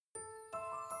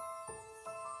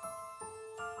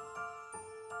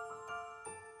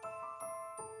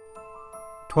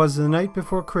'Twas the night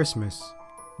before Christmas,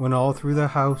 when all through the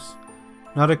house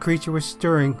not a creature was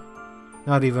stirring,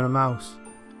 not even a mouse.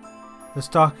 The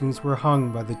stockings were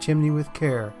hung by the chimney with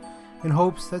care, in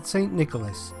hopes that St.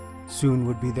 Nicholas soon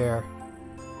would be there.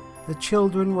 The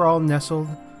children were all nestled,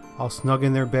 all snug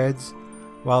in their beds,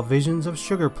 while visions of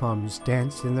sugar plums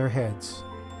danced in their heads.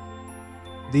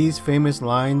 These famous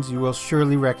lines you will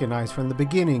surely recognize from the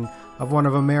beginning of one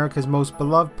of America's most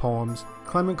beloved poems,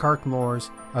 Clement Clarke Moore's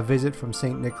A Visit from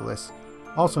St. Nicholas,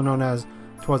 also known as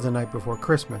 'Twas the Night Before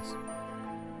Christmas.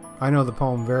 I know the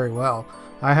poem very well.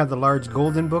 I had the large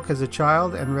golden book as a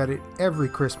child and read it every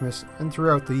Christmas and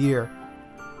throughout the year.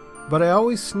 But I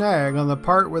always snag on the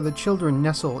part where the children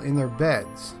nestle in their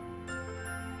beds.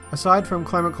 Aside from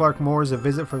Clement Clarke Moore's A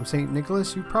Visit from St.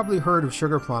 Nicholas, you've probably heard of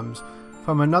sugar plums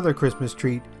from another Christmas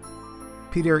treat,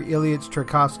 Peter Ilyich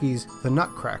Tchaikovsky's The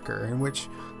Nutcracker, in which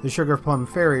the sugar plum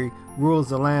fairy rules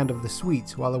the land of the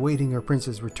sweets while awaiting her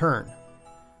prince's return.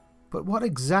 But what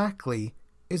exactly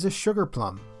is a sugar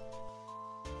plum?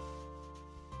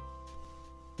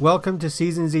 Welcome to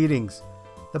Seasons Eatings,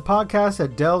 the podcast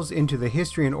that delves into the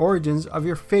history and origins of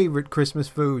your favorite Christmas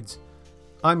foods.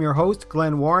 I'm your host,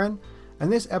 Glenn Warren,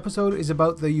 and this episode is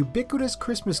about the ubiquitous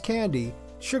Christmas candy,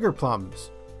 sugar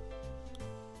plums.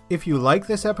 If you like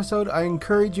this episode, I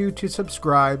encourage you to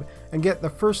subscribe and get the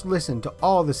first listen to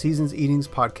all the Seasons Eatings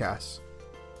podcasts.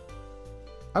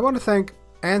 I want to thank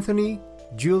Anthony,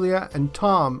 Julia, and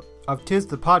Tom of 'Tis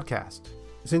the Podcast.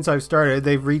 Since I've started,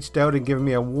 they've reached out and given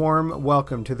me a warm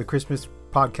welcome to the Christmas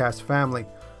podcast family.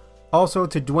 Also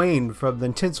to Dwayne from the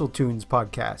Tinsel Tunes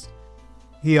podcast.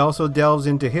 He also delves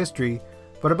into history,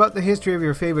 but about the history of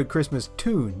your favorite Christmas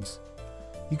tunes.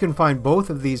 You can find both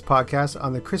of these podcasts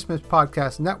on the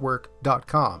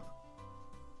ChristmasPodcastNetwork.com.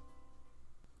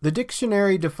 The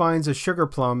dictionary defines a sugar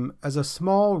plum as a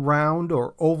small, round,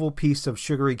 or oval piece of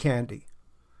sugary candy.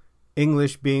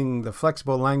 English being the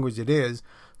flexible language it is,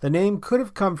 the name could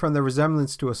have come from the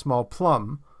resemblance to a small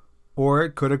plum, or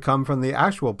it could have come from the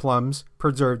actual plums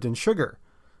preserved in sugar,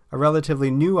 a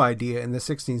relatively new idea in the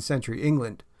 16th century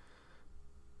England.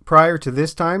 Prior to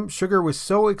this time, sugar was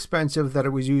so expensive that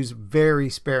it was used very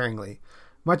sparingly,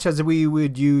 much as we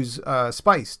would use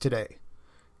spice today.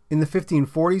 In the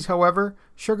 1540s, however,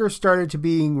 sugar started to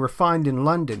being refined in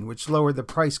London, which lowered the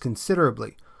price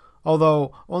considerably,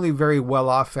 although only very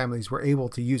well-off families were able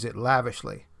to use it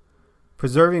lavishly.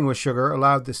 Preserving with sugar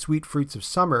allowed the sweet fruits of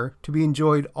summer to be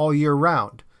enjoyed all year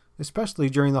round, especially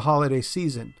during the holiday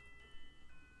season.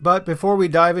 But before we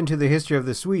dive into the history of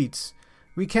the sweets,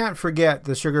 we can't forget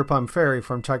the sugar plum fairy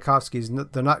from Tchaikovsky's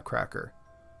The Nutcracker.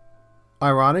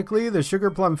 Ironically, the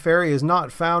sugar plum fairy is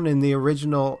not found in the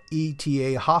original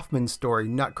E.T.A. Hoffmann story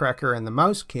Nutcracker and the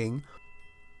Mouse King,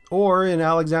 or in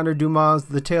Alexander Dumas'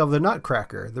 The Tale of the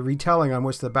Nutcracker, the retelling on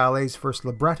which the ballet's first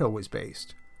libretto was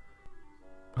based.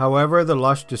 However, the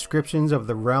lush descriptions of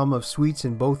the realm of sweets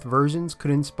in both versions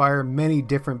could inspire many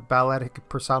different balletic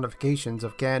personifications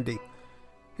of candy.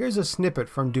 Here's a snippet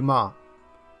from Dumas.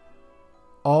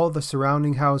 All the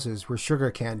surrounding houses were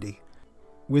sugar candy,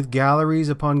 with galleries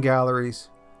upon galleries,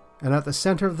 and at the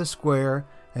center of the square,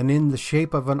 and in the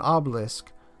shape of an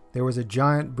obelisk, there was a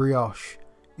giant brioche,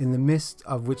 in the midst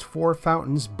of which 4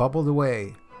 fountains bubbled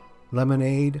away,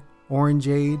 lemonade,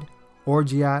 orangeade,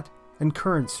 orgeat, and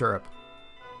currant syrup.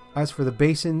 As for the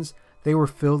basins, they were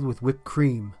filled with whipped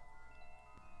cream.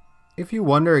 If you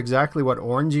wonder exactly what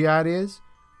orangeat is,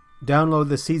 download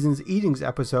the Seasons Eatings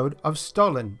episode of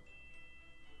Stollen.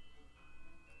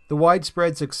 The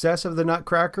widespread success of the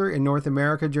Nutcracker in North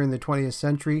America during the 20th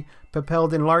century,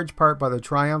 propelled in large part by the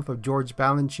triumph of George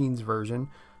Balanchine's version,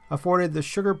 afforded the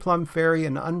sugar plum fairy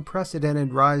an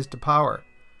unprecedented rise to power,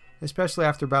 especially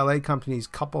after ballet companies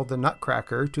coupled the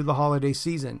Nutcracker to the holiday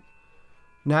season.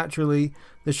 Naturally,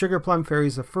 the sugar plum fairy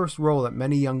is the first role that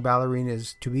many young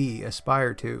ballerinas to be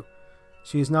aspire to.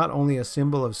 She is not only a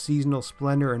symbol of seasonal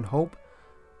splendor and hope,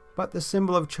 but the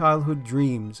symbol of childhood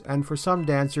dreams, and for some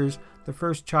dancers, the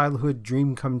first childhood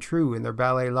dream come true in their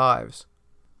ballet lives.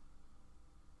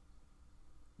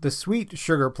 The sweet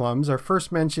sugar plums are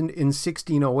first mentioned in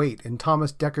 1608 in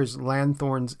Thomas Decker's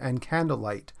Lanthorns and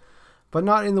Candlelight, but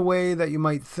not in the way that you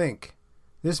might think.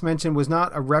 This mention was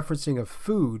not a referencing of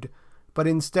food, but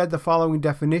instead the following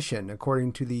definition,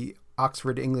 according to the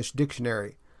Oxford English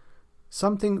Dictionary.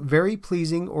 Something very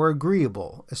pleasing or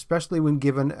agreeable, especially when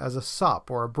given as a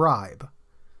sop or a bribe.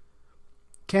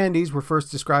 Candies were first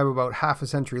described about half a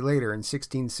century later in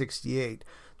 1668.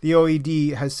 The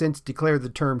OED has since declared the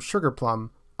term sugar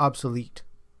plum obsolete.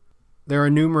 There are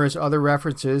numerous other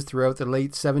references throughout the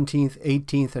late 17th,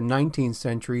 18th, and 19th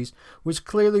centuries which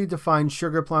clearly define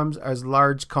sugar plums as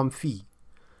large confits.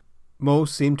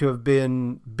 Most seem to have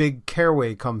been big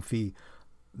caraway comfits,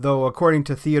 though according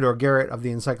to Theodore Garrett of the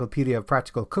Encyclopedia of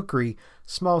Practical Cookery,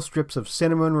 small strips of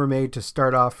cinnamon were made to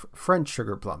start off French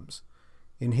sugar plums.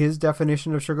 In his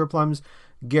definition of sugar plums,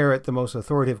 Garrett, the most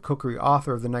authoritative cookery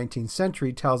author of the 19th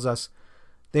century, tells us,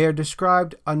 "They are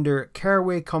described under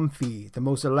caraway comfits, the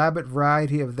most elaborate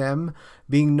variety of them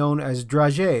being known as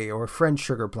dragées, or French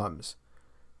sugar plums.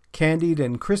 Candied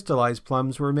and crystallized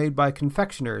plums were made by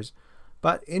confectioners,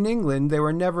 but in England they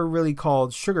were never really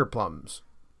called sugar plums."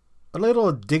 A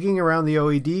little digging around the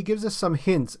OED gives us some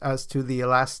hints as to the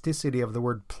elasticity of the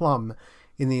word plum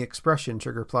in the expression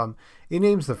sugar plum. It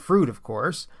names the fruit, of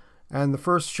course, and the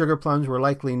first sugar plums were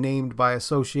likely named by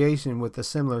association with the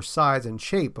similar size and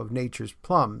shape of nature's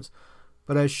plums.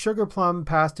 But as sugar plum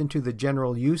passed into the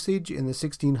general usage in the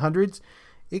 1600s,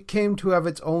 it came to have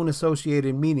its own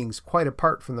associated meanings quite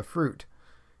apart from the fruit.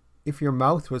 If your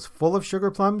mouth was full of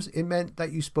sugar plums, it meant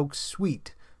that you spoke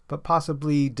sweet, but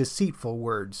possibly deceitful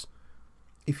words.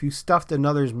 If you stuffed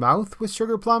another's mouth with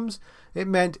sugar plums, it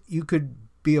meant you could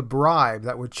be a bribe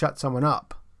that would shut someone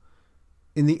up.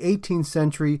 In the 18th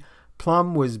century,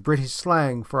 plum was British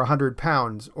slang for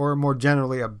 £100, or more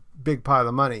generally a big pile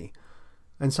of money,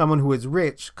 and someone who is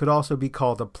rich could also be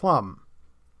called a plum.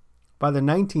 By the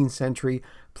 19th century,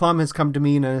 plum has come to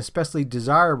mean an especially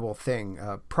desirable thing,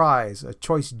 a prize, a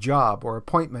choice job, or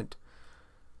appointment.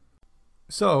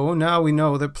 So now we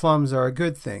know that plums are a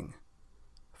good thing.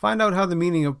 Find out how the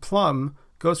meaning of plum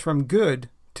goes from good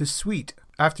to sweet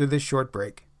after this short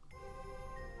break.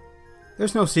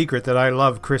 There's no secret that I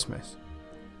love Christmas.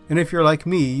 And if you're like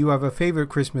me, you have a favorite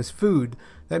Christmas food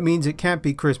that means it can't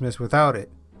be Christmas without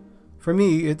it. For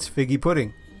me, it's figgy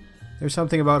pudding. There's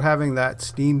something about having that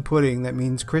steamed pudding that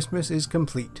means Christmas is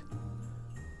complete.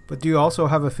 But do you also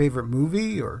have a favorite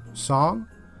movie or song?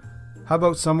 How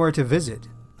about somewhere to visit?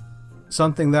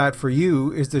 Something that, for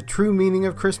you, is the true meaning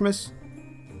of Christmas?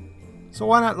 So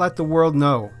why not let the world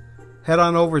know? Head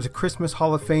on over to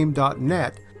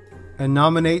ChristmasHallOfFame.net and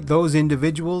nominate those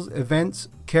individuals, events,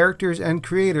 characters, and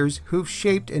creators who've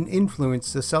shaped and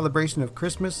influenced the celebration of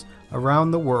Christmas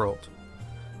around the world.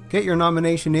 Get your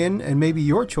nomination in, and maybe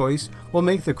your choice will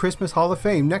make the Christmas Hall of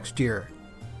Fame next year.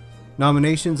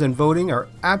 Nominations and voting are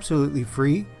absolutely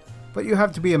free, but you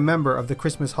have to be a member of the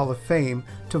Christmas Hall of Fame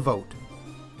to vote.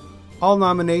 All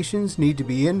nominations need to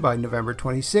be in by November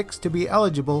 26 to be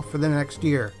eligible for the next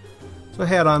year. So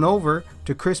head on over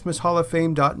to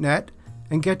ChristmasHallOfFame.net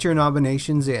and get your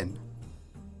nominations in.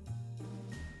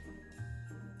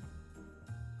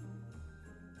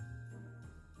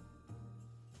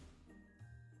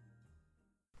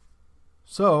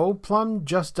 So, plum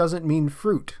just doesn't mean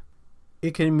fruit.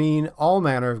 It can mean all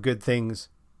manner of good things.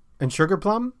 And sugar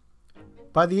plum?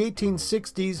 By the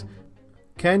 1860s,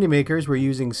 candy makers were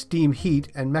using steam heat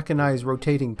and mechanized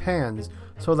rotating pans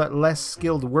so that less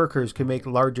skilled workers could make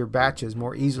larger batches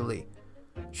more easily.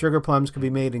 Sugar plums could be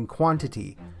made in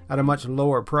quantity at a much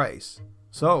lower price.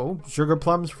 So, sugar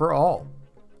plums for all.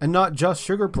 And not just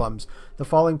sugar plums. The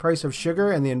falling price of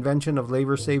sugar and the invention of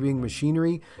labor-saving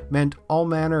machinery meant all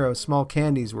manner of small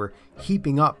candies were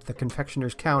heaping up the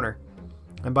confectioner's counter.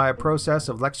 And by a process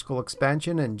of lexical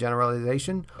expansion and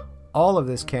generalization, all of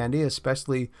this candy,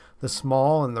 especially the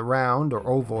small and the round or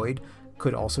ovoid,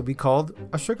 could also be called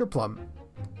a sugar plum.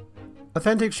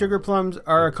 Authentic sugar plums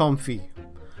are a comfit,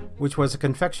 which was a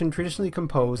confection traditionally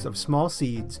composed of small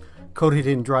seeds coated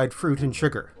in dried fruit and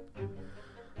sugar.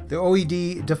 The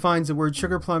OED defines the word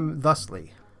sugar plum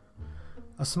thusly: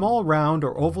 a small round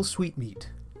or oval sweetmeat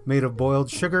made of boiled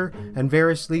sugar and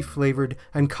variously flavored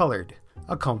and colored,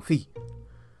 a comfit.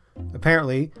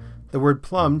 Apparently, the word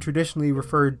plum traditionally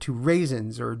referred to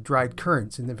raisins or dried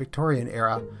currants in the Victorian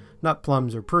era, not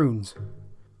plums or prunes.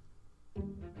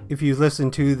 If you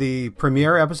listen to the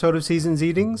premiere episode of Season's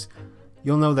Eatings,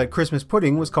 you'll know that Christmas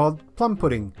pudding was called plum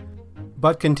pudding,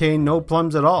 but contained no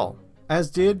plums at all, as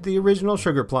did the original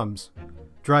sugar plums.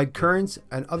 Dried currants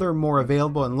and other more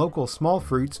available and local small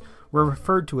fruits were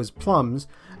referred to as plums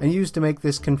and used to make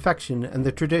this confection and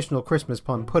the traditional Christmas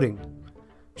plum pudding.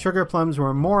 Sugar plums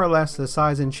were more or less the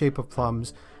size and shape of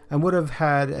plums and would have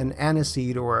had an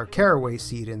aniseed or a caraway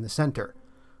seed in the center,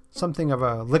 something of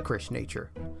a licorice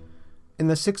nature. In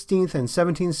the 16th and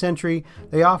 17th century,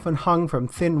 they often hung from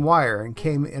thin wire and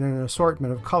came in an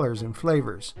assortment of colors and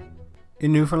flavors.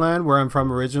 In Newfoundland, where I'm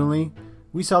from originally,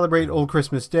 we celebrate Old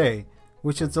Christmas Day,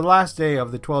 which is the last day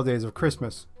of the 12 days of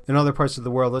Christmas. In other parts of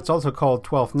the world, it's also called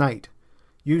Twelfth Night.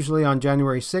 Usually on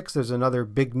January 6th, there's another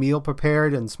big meal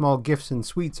prepared and small gifts and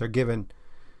sweets are given.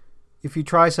 If you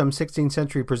try some 16th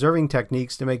century preserving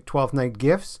techniques to make Twelfth Night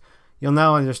gifts, You'll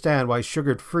now understand why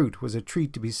sugared fruit was a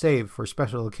treat to be saved for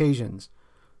special occasions.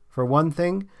 For one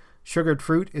thing, sugared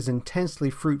fruit is intensely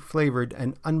fruit-flavored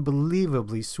and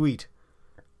unbelievably sweet.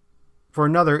 For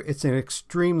another, it's an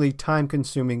extremely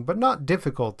time-consuming but not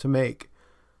difficult to make.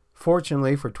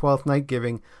 Fortunately for 12th night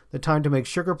giving, the time to make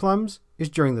sugar plums is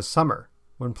during the summer,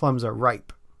 when plums are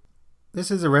ripe.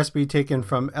 This is a recipe taken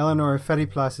from Eleanor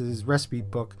Fetiplas's recipe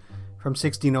book from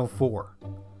 1604.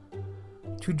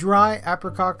 To dry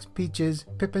apricots, peaches,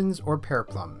 pippins, or pear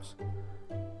plums.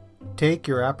 Take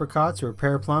your apricots or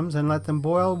pear plums and let them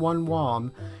boil 1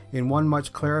 walm in 1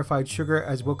 much clarified sugar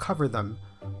as will cover them.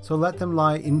 So let them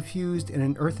lie infused in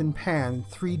an earthen pan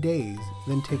 3 days,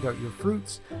 then take out your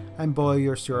fruits and boil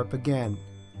your syrup again.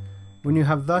 When you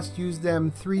have thus used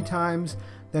them 3 times,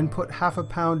 then put ½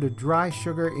 pound of dry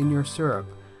sugar in your syrup,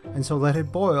 and so let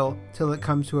it boil till it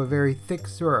comes to a very thick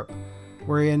syrup,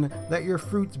 wherein let your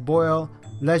fruits boil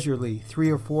leisurely 3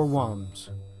 or 4 walms.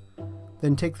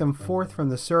 Then take them forth from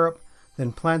the syrup,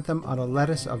 then plant them on a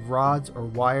lettuce of rods or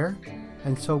wire,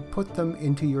 and so put them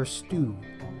into your stew.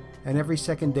 And every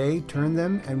second day turn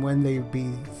them, and when they be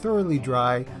thoroughly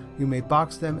dry, you may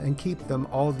box them and keep them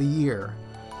all the year.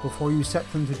 Before you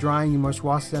set them to drying, you must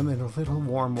wash them in a little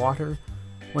warm water.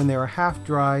 When they are half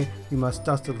dry, you must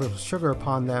dust a little sugar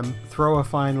upon them, throw a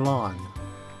fine lawn.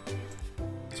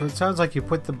 So it sounds like you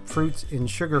put the fruits in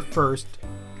sugar first,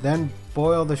 then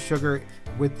boil the sugar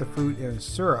with the fruit in a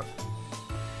syrup,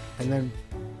 and then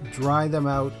dry them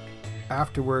out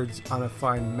afterwards on a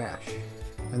fine mesh,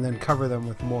 and then cover them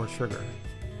with more sugar.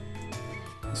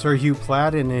 Sir Hugh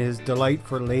Platt, in his Delight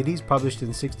for Ladies, published in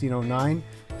 1609,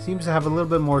 seems to have a little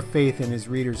bit more faith in his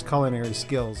readers' culinary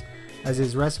skills, as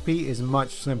his recipe is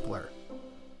much simpler.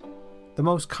 The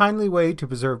most kindly way to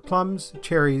preserve plums,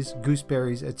 cherries,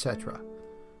 gooseberries, etc.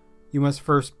 You must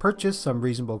first purchase some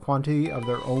reasonable quantity of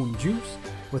their own juice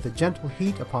with a gentle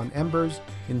heat upon embers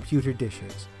in pewter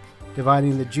dishes,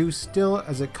 dividing the juice still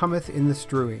as it cometh in the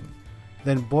strewing.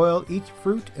 Then boil each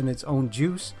fruit in its own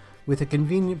juice with a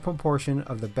convenient proportion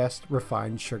of the best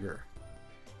refined sugar.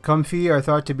 Comfits are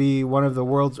thought to be one of the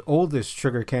world's oldest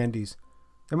sugar candies.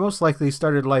 They most likely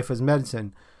started life as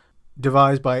medicine,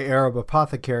 devised by Arab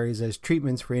apothecaries as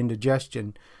treatments for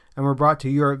indigestion, and were brought to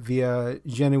Europe via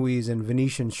Genoese and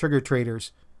Venetian sugar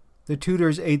traders. The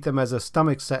Tudors ate them as a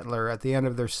stomach settler at the end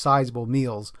of their sizable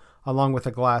meals, along with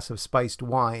a glass of spiced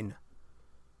wine.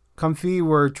 Comfits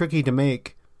were tricky to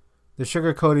make. The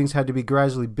sugar coatings had to be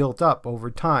gradually built up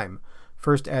over time,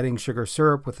 first adding sugar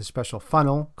syrup with a special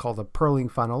funnel called a purling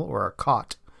funnel or a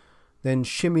cot, then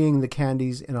shimmying the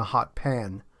candies in a hot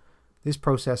pan. This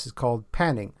process is called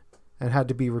panning and had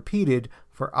to be repeated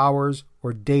for hours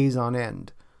or days on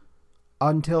end,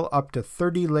 until up to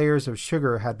 30 layers of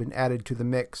sugar had been added to the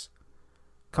mix.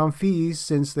 Comfits,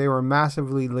 since they were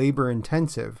massively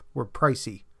labor-intensive, were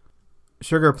pricey.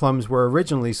 Sugar plums were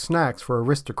originally snacks for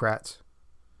aristocrats.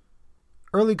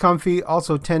 Early comfits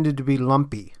also tended to be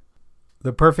lumpy.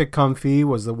 The perfect comfit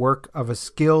was the work of a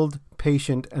skilled,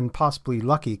 patient, and possibly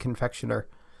lucky confectioner.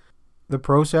 The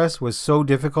process was so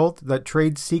difficult that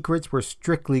trade secrets were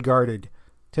strictly guarded.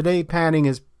 Today, panning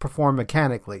is performed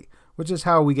mechanically, which is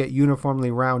how we get uniformly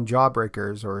round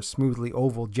jawbreakers or smoothly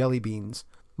oval jelly beans.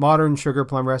 Modern sugar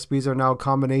plum recipes are now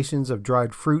combinations of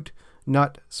dried fruit,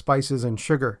 nut, spices, and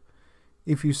sugar.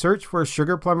 If you search for a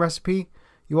sugar plum recipe,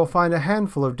 you will find a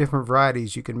handful of different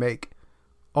varieties you can make.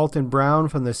 Alton Brown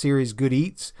from the series Good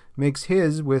Eats makes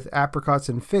his with apricots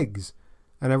and figs,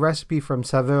 and a recipe from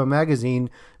Saveur magazine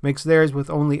makes theirs with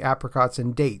only apricots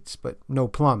and dates, but no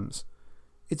plums.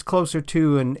 It's closer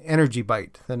to an energy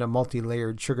bite than a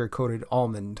multi-layered sugar-coated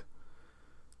almond.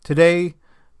 Today,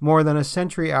 more than a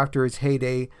century after its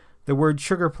heyday, the word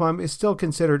sugar plum is still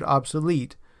considered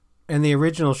obsolete, and the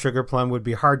original sugar plum would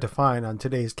be hard to find on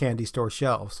today's candy store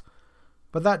shelves.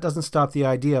 But that doesn't stop the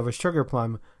idea of a sugar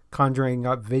plum conjuring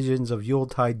up visions of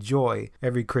Yuletide joy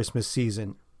every Christmas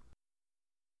season.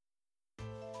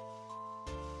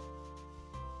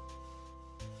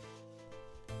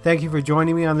 Thank you for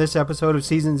joining me on this episode of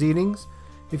Seasons Eatings.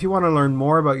 If you want to learn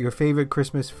more about your favorite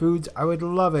Christmas foods, I would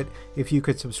love it if you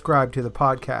could subscribe to the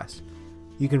podcast.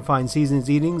 You can find Seasons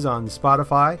Eatings on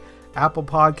Spotify, Apple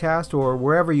Podcast, or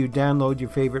wherever you download your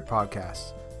favorite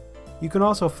podcasts. You can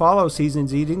also follow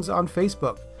Seasons Eatings on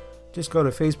Facebook. Just go to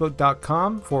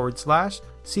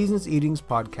facebook.com/Seasons Eatings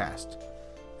Podcast.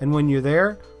 And when you're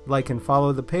there, like and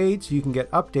follow the page so you can get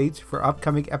updates for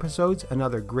upcoming episodes and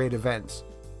other great events.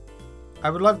 I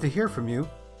would love to hear from you.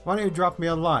 Why don't you drop me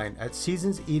a line at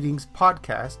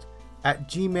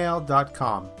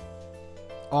seasonseatingspodcast@gmail.com.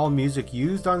 All music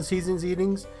used on Seasons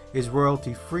Eatings is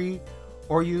royalty-free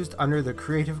or used under the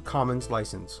Creative Commons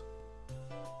license.